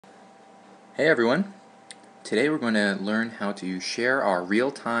Hey everyone! Today we're going to learn how to share our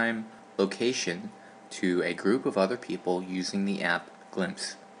real-time location to a group of other people using the app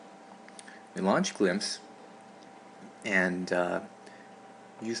Glympse. We launch Glympse and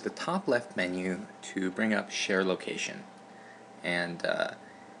use the top left menu to bring up Share Location. And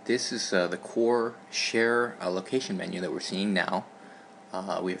this is the core Share Location menu that we're seeing now.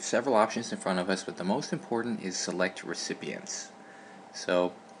 We have several options in front of us, but the most important is Select Recipients.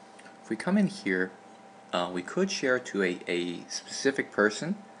 So if we come in here, we could share to a specific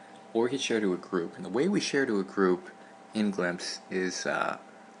person, or we could share to a group. And the way we share to a group in Glympse is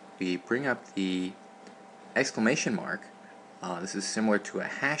we bring up the exclamation mark. This is similar to a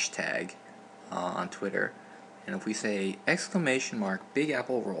hashtag on Twitter. And if we say exclamation mark Big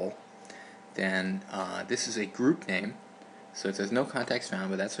Apple Roll, then this is a group name. So it says no context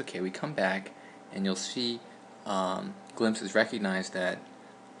found, but that's okay. We come back and you'll see Glympse has recognized that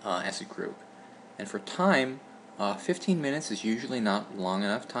as a group. And for time, 15 minutes is usually not long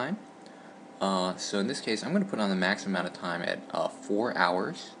enough time. So in this case, I'm going to put on the maximum amount of time at 4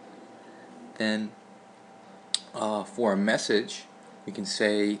 hours. Then for a message, we can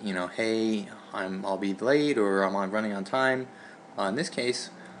say, hey, I'll be late, or I'm running on time. In this case,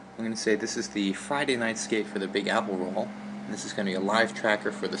 I'm going to say this is the Friday night skate for the Big Apple Roll. And this is going to be a live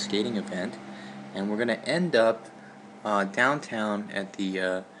tracker for the skating event. And we're going to end up downtown at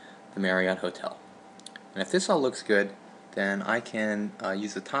the Marriott Hotel. And if this all looks good, then I can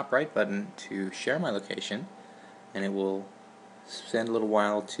use the top right button to share my location, and it will spend a little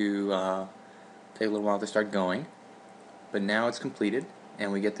while to take a little while to start going. But now it's completed,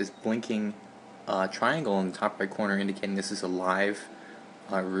 and we get this blinking triangle in the top right corner indicating this is a live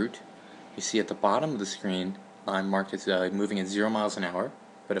route. You see at the bottom of the screen, I'm marked as moving at 0 miles an hour.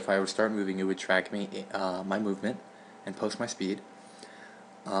 But if I were to start moving, it would track me my movement and post my speed.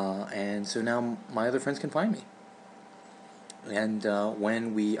 And so now my other friends can find me. And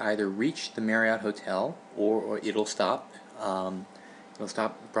when we either reach the Marriott Hotel, or it'll stop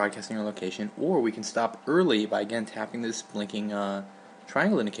broadcasting our location, or we can stop early by again tapping this blinking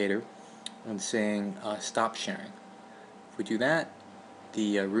triangle indicator and saying stop sharing. If we do that,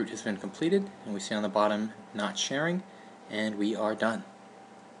 the route has been completed, and we see on the bottom not sharing, and we are done.